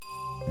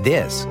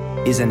This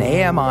is an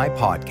AMI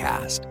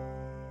podcast.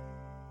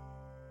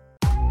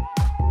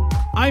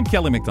 I'm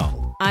Kelly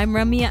McDonald. I'm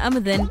Ramya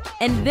Amadin,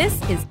 and this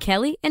is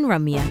Kelly and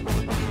Ramya.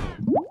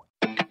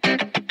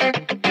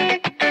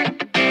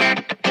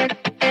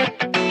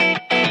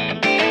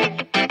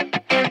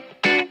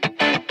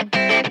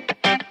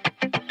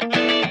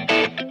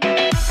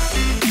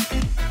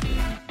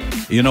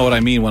 You know what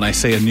I mean when I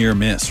say a near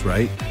miss,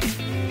 right?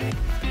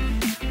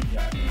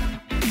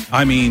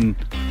 I mean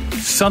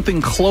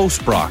something close,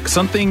 Brock.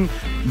 Something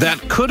that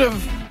could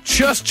have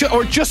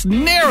just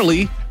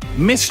narrowly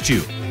missed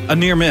you. A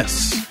near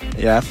miss.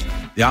 Yes.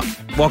 Yeah.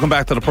 Welcome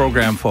back to the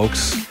program,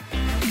 folks.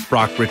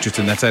 Brock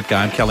Richardson, that's that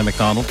guy. I'm Kelly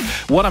McDonald.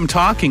 What I'm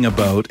talking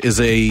about is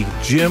a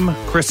Jim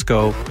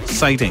Crisco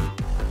sighting.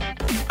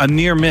 A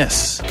near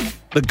miss.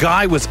 The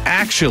guy was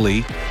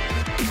actually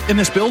in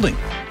this building,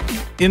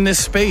 in this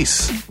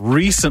space,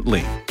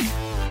 recently.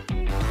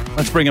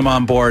 Let's bring him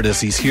on board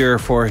as he's here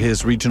for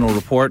his regional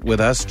report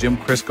with us. Jim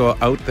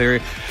Crisco out there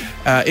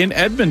in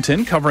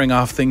Edmonton covering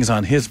off things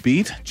on his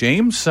beat.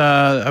 James,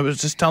 I was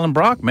just telling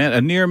Brock, man, a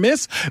near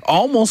miss.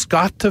 Almost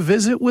got to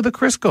visit with a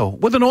Crisco,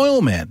 with an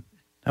oil man.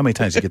 How many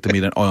times do you get to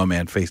meet an oil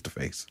man face to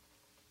face?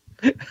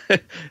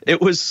 It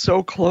was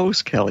so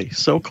close, Kelly,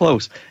 so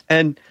close.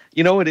 And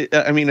you know what?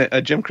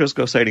 A Jim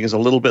Crisco sighting is a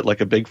little bit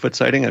like a Bigfoot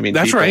sighting. I mean,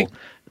 that's right.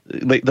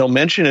 They'll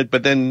mention it,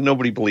 but then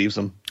nobody believes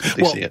them if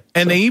they see it.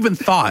 And they even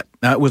thought,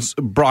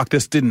 Brock,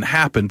 this didn't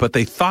happen, but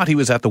they thought he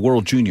was at the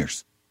World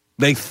Juniors.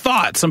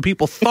 Some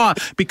people thought,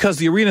 because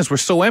the arenas were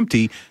so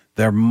empty,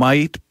 there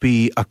might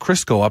be a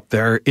Crisco up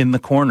there in the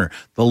corner.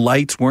 The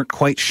lights weren't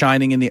quite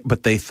shining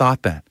but they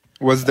thought that.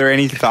 Was there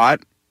any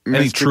thought,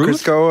 any Mr.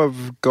 truth? Crisco,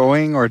 of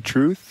going or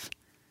truth?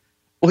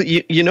 Well,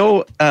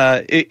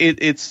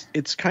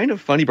 it's kind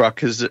of funny, Brock,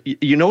 because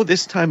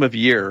this time of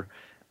year,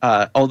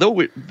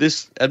 although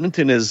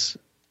Edmonton is,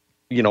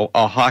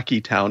 a hockey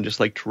town just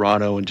like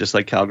Toronto and just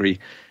like Calgary,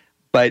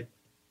 but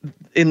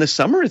in the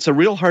summer it's a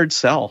real hard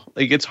sell.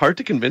 Like, it's hard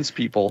to convince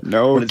people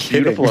when it's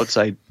beautiful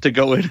outside to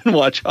go in and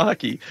watch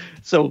hockey.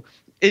 So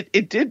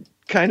it did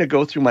kind of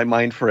go through my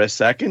mind for a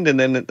second, and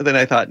then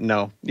I thought,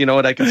 no, you know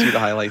what, I can see the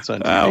highlights on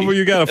TV. Well,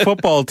 you got a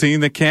football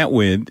team that can't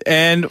win,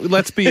 and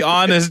let's be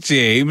honest,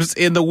 James,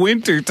 in the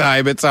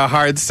wintertime it's a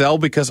hard sell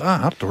because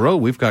up the road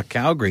we've got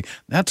Calgary.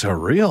 That's a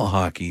real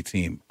hockey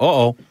team.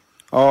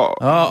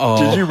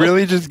 Did you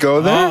really just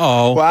go there?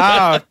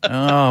 Wow.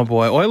 Oh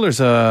boy, Oilers.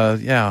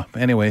 Yeah.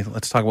 Anyway,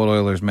 let's talk about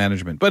Oilers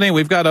management. But anyway,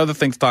 we've got other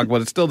things to talk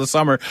about. It's still the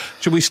summer.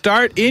 Should we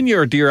start in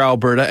your dear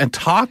Alberta and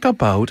talk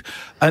about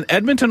an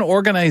Edmonton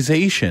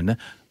organization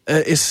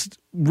is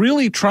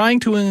really trying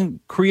to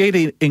create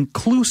an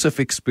inclusive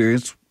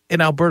experience in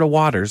Alberta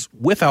waters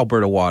with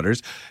Alberta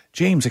Waters?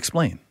 James,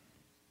 explain.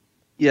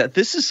 Yeah,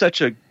 this is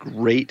such a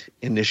great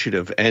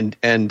initiative, and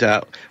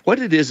what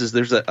it is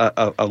there's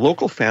a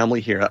local family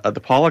here,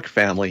 the Pollock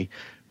family,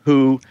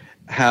 who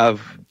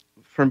have,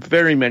 for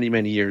very many,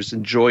 many years,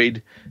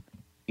 enjoyed,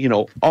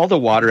 all the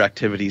water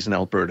activities in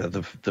Alberta,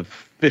 the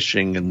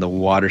fishing and the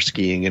water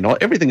skiing and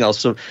everything else.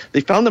 So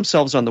they found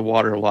themselves on the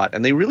water a lot,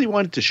 and they really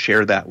wanted to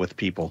share that with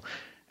people.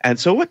 And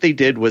so what they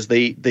did was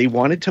they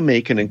wanted to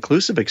make an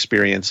inclusive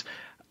experience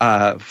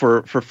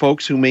for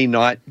folks who may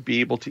not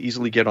be able to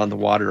easily get on the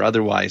water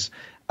otherwise.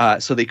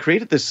 So they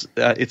created this.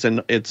 It's a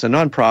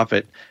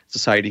nonprofit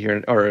society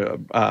here, or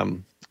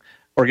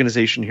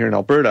organization here in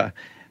Alberta,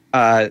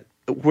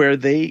 where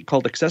they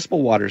called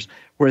Accessible Waters,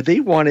 where they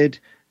wanted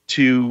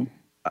to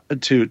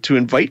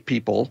invite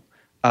people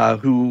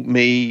who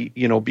may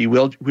be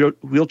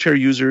wheelchair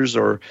users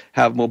or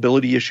have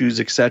mobility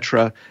issues,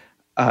 etc.,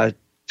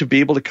 to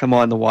be able to come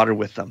on the water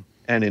with them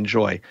and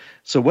enjoy.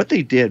 So what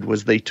they did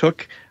was they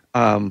took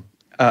one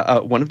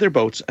of their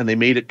boats and they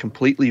made it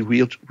completely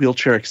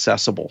wheelchair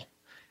accessible.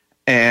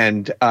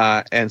 And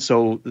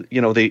so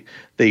they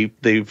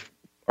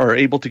are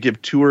able to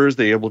give tours.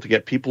 They're able to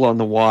get people on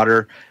the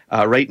water.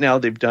 Right now,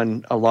 they've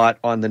done a lot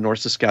on the North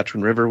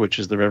Saskatchewan River, which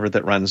is the river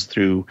that runs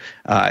through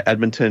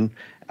Edmonton,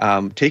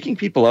 taking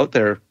people out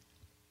there,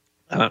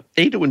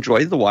 A, to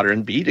enjoy the water,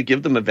 and B, to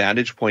give them a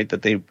vantage point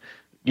that they,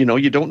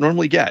 you don't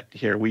normally get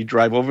here. We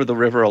drive over the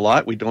river a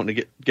lot. We don't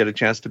get a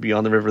chance to be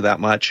on the river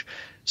that much.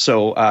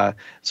 So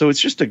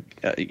it's just a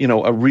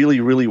really,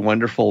 really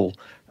wonderful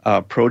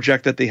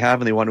project that they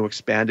have, and they want to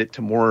expand it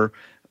to more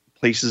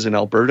places in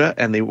Alberta,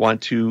 and they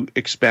want to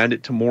expand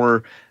it to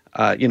more,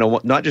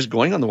 not just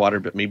going on the water,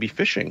 but maybe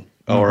fishing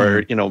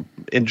or,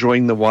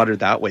 enjoying the water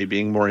that way,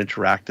 being more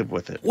interactive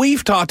with it.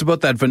 We've talked about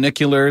that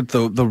vernacular,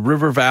 the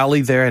river valley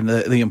there, and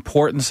the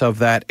importance of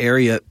that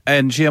area.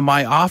 And Jim,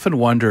 I often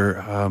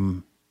wonder,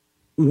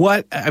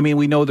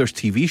 we know there's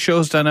TV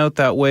shows done out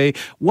that way.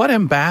 What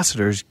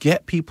ambassadors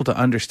get people to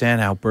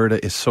understand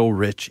Alberta is so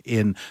rich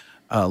in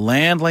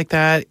land like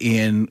that,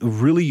 in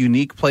really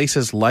unique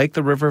places like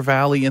the River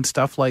Valley and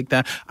stuff like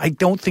that? I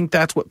don't think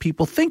that's what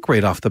people think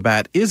right off the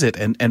bat, is it?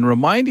 And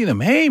reminding them,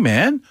 hey,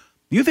 man,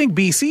 you think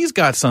BC's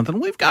got something?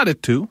 We've got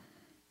it too.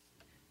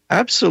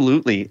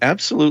 Absolutely.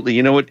 Absolutely.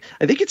 You know what?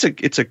 I think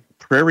it's a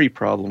prairie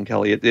problem,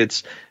 Kelly.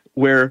 It's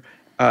where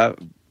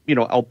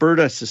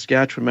Alberta,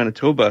 Saskatchewan,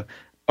 Manitoba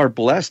are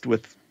blessed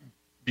with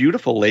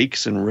beautiful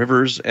lakes and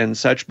rivers and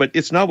such, but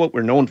it's not what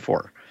we're known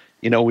for.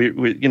 We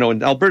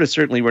in Alberta,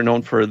 certainly we're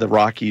known for the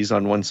Rockies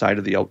on one side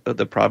of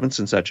the province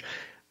and such,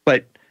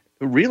 but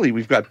really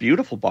we've got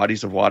beautiful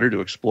bodies of water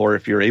to explore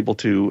if you're able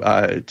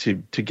to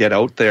get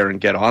out there and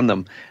get on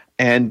them.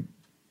 And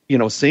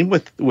same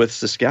with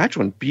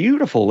Saskatchewan,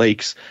 beautiful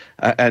lakes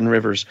and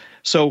rivers.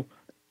 So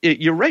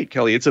you're right,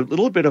 Kelly. It's a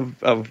little bit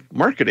of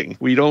marketing.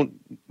 We don't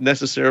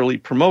necessarily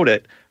promote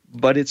it,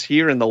 but it's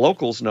here and the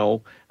locals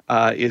know.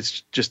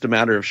 It's just a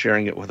matter of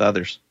sharing it with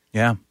others.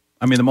 Yeah.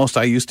 I mean, the most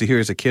I used to hear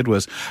as a kid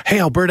was, hey,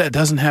 Alberta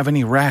doesn't have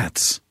any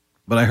rats.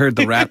 But I heard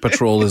the rat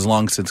patrol is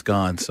long since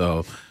gone.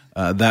 So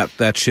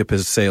that ship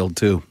has sailed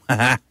too.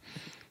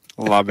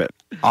 Love it.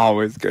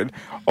 Always good.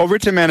 Over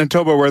to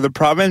Manitoba, where the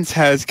province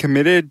has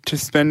committed to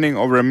spending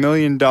over $1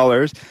 million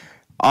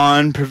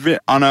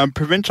on a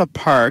provincial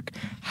park.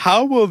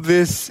 How will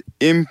this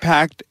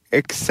impact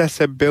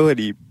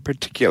accessibility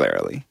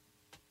particularly?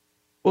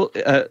 Well,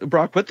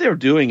 Brock, what they're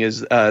doing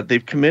is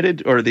they've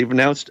committed, or they've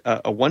announced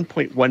a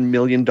 $1.1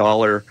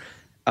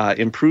 million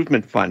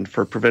improvement fund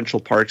for provincial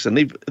parks, and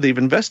they've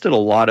invested a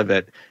lot of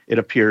it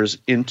appears,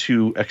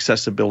 into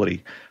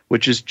accessibility,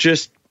 which is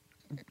just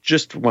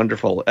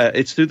wonderful.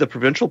 It's through the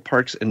Provincial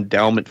Parks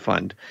Endowment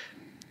Fund,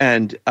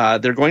 and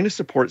they're going to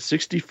support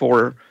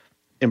 64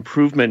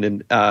 improvement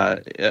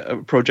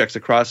in projects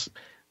across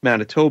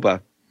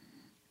Manitoba,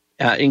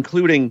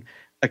 including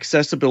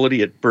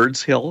accessibility at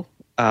Birds Hill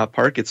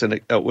Park. It's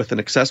with an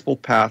accessible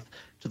path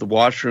to the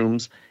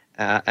washrooms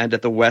and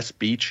at the West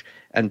Beach,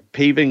 and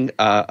paving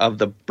of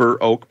the Burr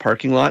Oak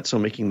parking lot, so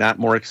making that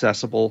more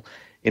accessible.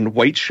 In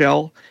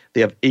Whiteshell,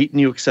 they have 8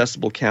 new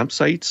accessible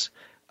campsites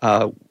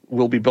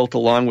will be built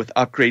along with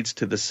upgrades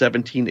to the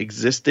 17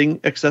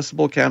 existing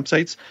accessible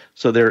campsites,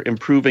 so they're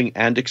improving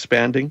and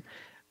expanding.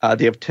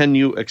 They have 10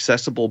 new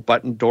accessible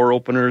button door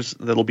openers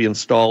that'll be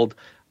installed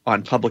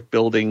on public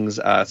buildings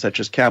such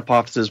as camp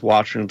offices,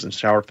 washrooms, and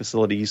shower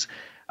facilities.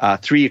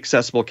 3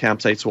 accessible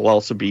campsites will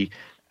also be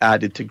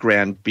added to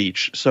Grand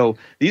Beach. So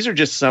these are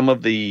just some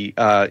of the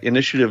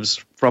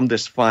initiatives from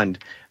this fund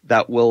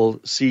that will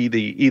see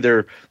the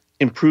either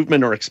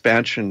improvement or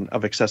expansion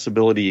of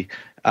accessibility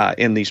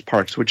in these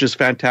parks, which is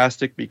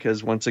fantastic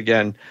because, once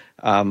again,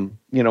 on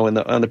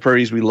the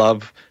prairies, we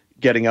love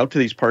getting out to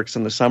these parks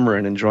in the summer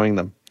and enjoying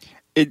them.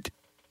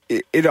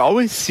 It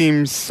always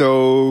seems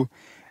so,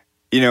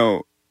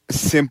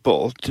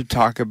 simple to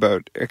talk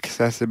about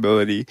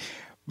accessibility,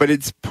 but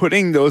it's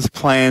putting those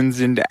plans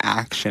into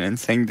action and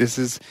saying this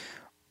is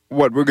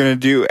what we're going to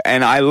do.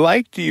 And I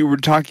liked you were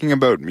talking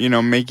about,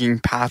 making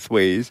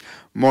pathways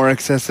more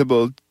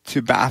accessible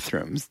to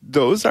bathrooms.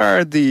 Those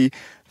are the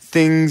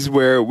things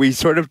where we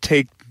sort of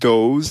take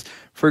those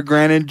for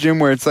granted, Jim,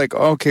 where it's like,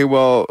 okay,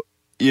 well,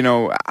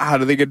 how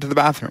do they get to the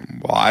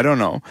bathroom? Well, I don't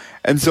know.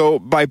 And so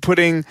by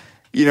putting,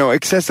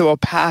 accessible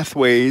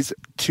pathways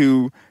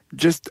to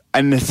just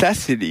a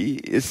necessity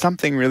is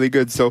something really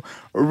good. So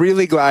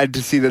really glad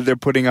to see that they're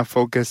putting a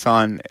focus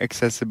on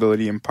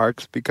accessibility in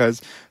parks,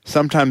 because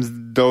sometimes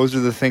those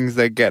are the things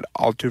that get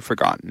all too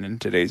forgotten in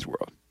today's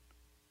world.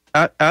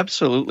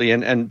 Absolutely.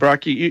 And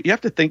Brock, you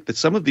have to think that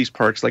some of these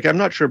parks, like I'm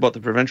not sure about the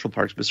provincial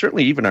parks, but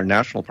certainly even our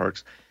national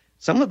parks,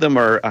 some of them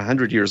are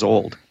 100 years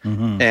old.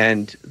 Mm-hmm.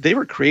 And they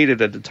were created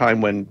at a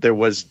time when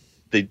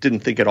they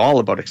didn't think at all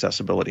about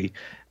accessibility.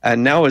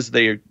 And now as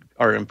they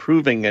are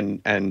improving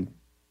and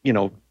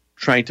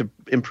trying to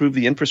improve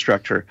the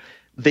infrastructure,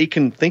 they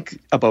can think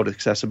about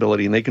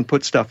accessibility and they can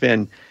put stuff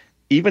in,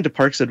 even to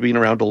parks that have been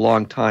around a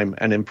long time,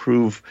 and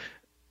improve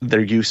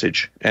their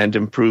usage and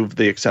improve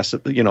the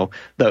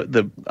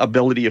the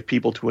ability of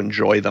people to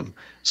enjoy them.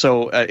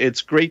 So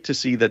it's great to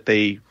see that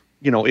they,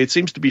 it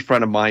seems to be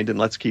front of mind, and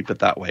let's keep it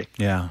that way.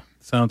 Yeah,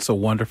 sounds so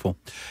wonderful.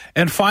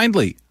 And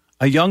finally,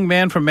 a young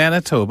man from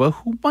Manitoba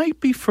who might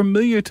be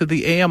familiar to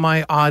the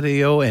AMI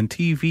audio and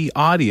TV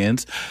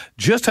audience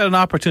just had an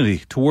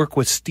opportunity to work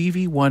with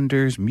Stevie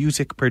Wonder's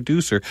music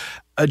producer.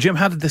 Jim,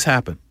 how did this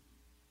happen?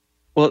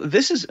 Well,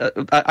 this is,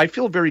 I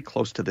feel very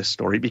close to this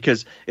story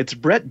because it's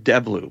Brett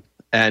Devloo.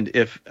 And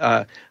if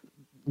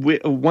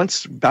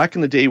once back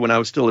in the day when I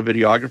was still a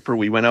videographer,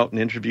 we went out and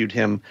interviewed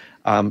him.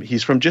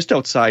 He's from just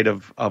outside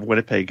of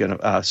Winnipeg,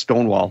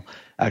 Stonewall,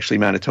 actually,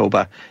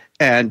 Manitoba.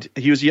 And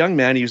he was a young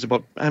man. He was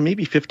about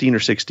maybe 15 or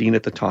 16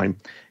 at the time.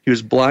 He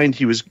was blind.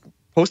 He was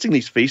posting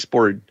these these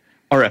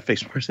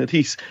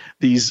skateboard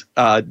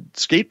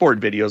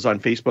videos on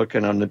Facebook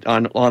and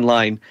on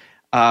online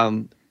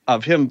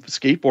of him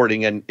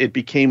skateboarding, and he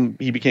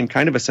became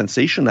kind of a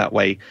sensation that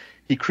way.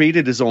 He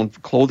created his own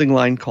clothing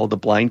line called the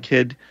Blind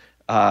Kid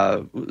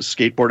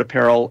skateboard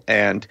apparel,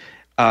 and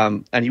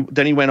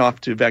he went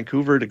off to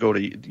Vancouver to go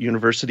to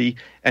university,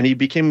 and he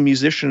became a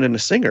musician and a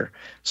singer.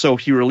 So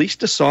he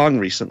released a song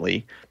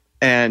recently,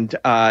 and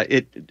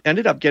it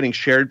ended up getting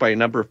shared by a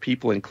number of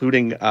people,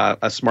 including a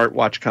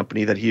smartwatch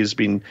company that he has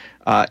been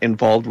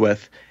involved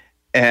with.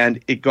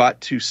 And it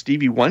got to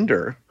Stevie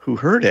Wonder, who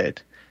heard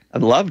it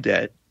and loved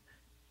it.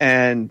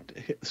 And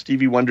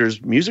Stevie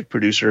Wonder's music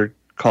producer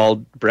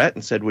called Brett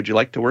and said, "Would you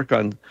like to work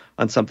on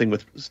something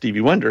with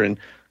Stevie Wonder?" And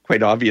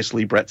quite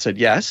obviously, Brett said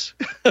yes,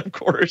 of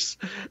course,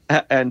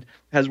 and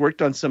has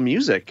worked on some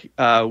music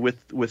with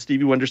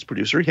Stevie Wonder's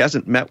producer. He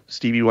hasn't met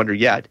Stevie Wonder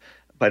yet,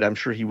 but I'm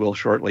sure he will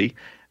shortly.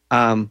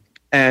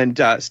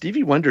 And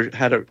Stevie Wonder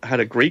had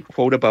a great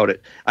quote about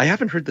it. I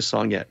haven't heard the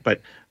song yet,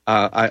 but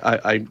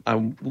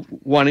I'm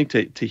wanting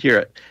to hear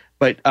it.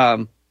 But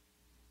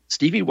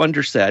Stevie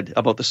Wonder said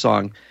about the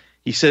song,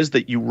 he says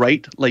that you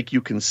write like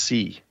you can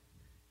see,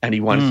 and he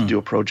wanted to do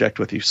a project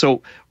with you.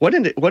 So what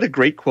a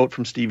great quote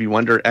from Stevie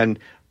Wonder, and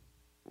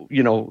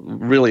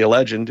really a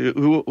legend.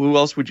 Who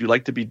else would you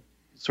like to be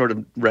sort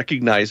of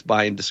recognized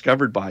by and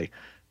discovered by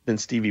than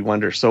Stevie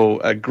Wonder? So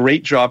a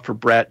great job for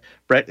Brett.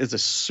 Brett is a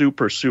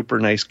super, super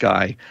nice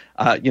guy.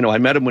 I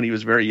met him when he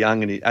was very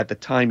young, and at the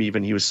time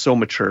even, he was so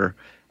mature,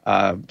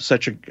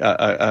 such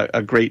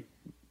a great,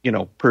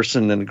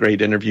 person and a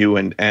great interview.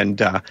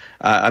 And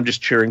I'm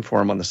just cheering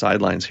for him on the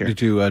sidelines here.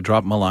 Did you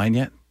drop him a line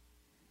yet?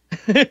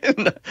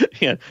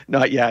 Yeah,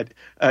 not yet.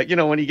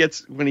 When he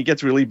gets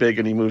really big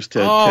and he moves to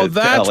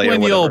that's to LA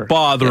when you'll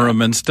bother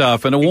him and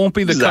stuff, and it won't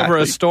be the cover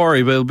of a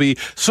story, but it'll be.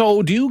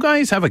 So, do you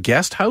guys have a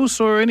guest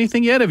house or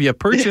anything yet? Have you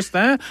purchased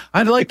that?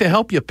 I'd like to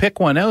help you pick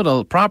one out,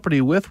 a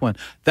property with one.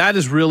 That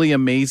is really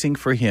amazing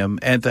for him,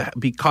 and to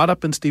be caught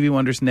up in Stevie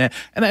Wonder's net.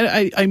 And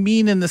I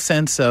mean in the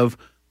sense of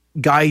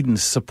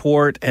guidance,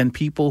 support, and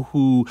people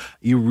who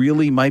you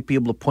really might be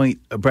able to point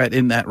Brett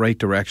in that right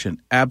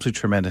direction. Absolutely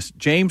tremendous.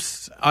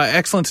 James,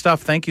 excellent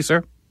stuff. Thank you,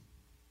 sir.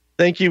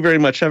 Thank you very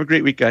much. Have a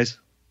great week, guys.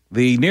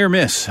 The near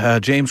miss,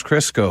 James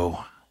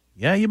Crisco.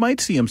 Yeah, you might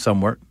see him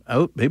somewhere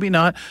out, maybe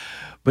not.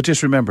 But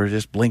just remember,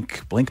 just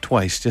blink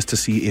twice just to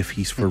see if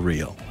he's for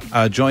real.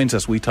 Joins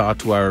us. We talk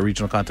to our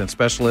regional content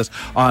specialist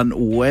on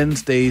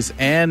Wednesdays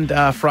and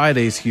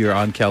Fridays here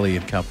on Kelly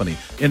and Company.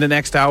 In the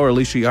next hour,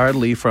 Alicia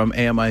Yardley from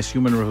AMI's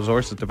Human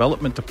Resources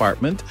Development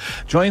Department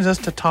joins us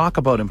to talk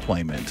about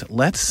employment.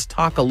 Let's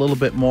talk a little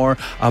bit more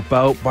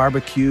about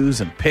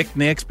barbecues and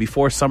picnics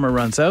before summer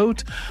runs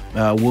out.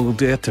 We'll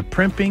get to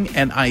primping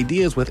and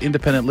ideas with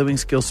independent living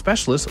skills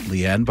specialist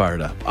Leanne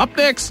Barda. Up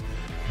next,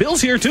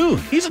 Bill's here too.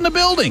 He's in the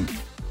building.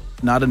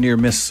 Not a near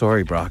miss.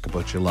 Sorry, Brock,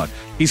 about your luck.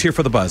 He's here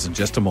for the buzz in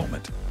just a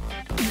moment.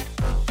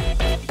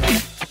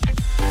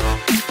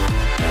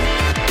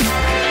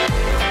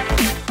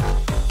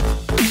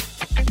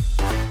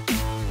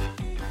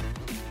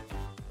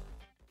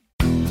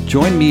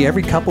 Join me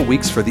every couple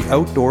weeks for the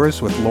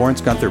Outdoors with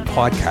Lawrence Gunther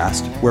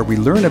podcast, where we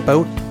learn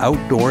about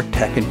outdoor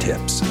tech and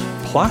tips.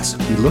 Plus,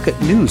 we look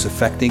at news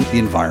affecting the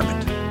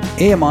environment.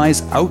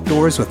 AMI's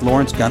Outdoors with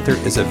Lawrence Gunther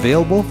is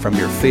available from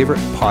your favorite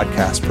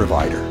podcast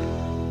provider.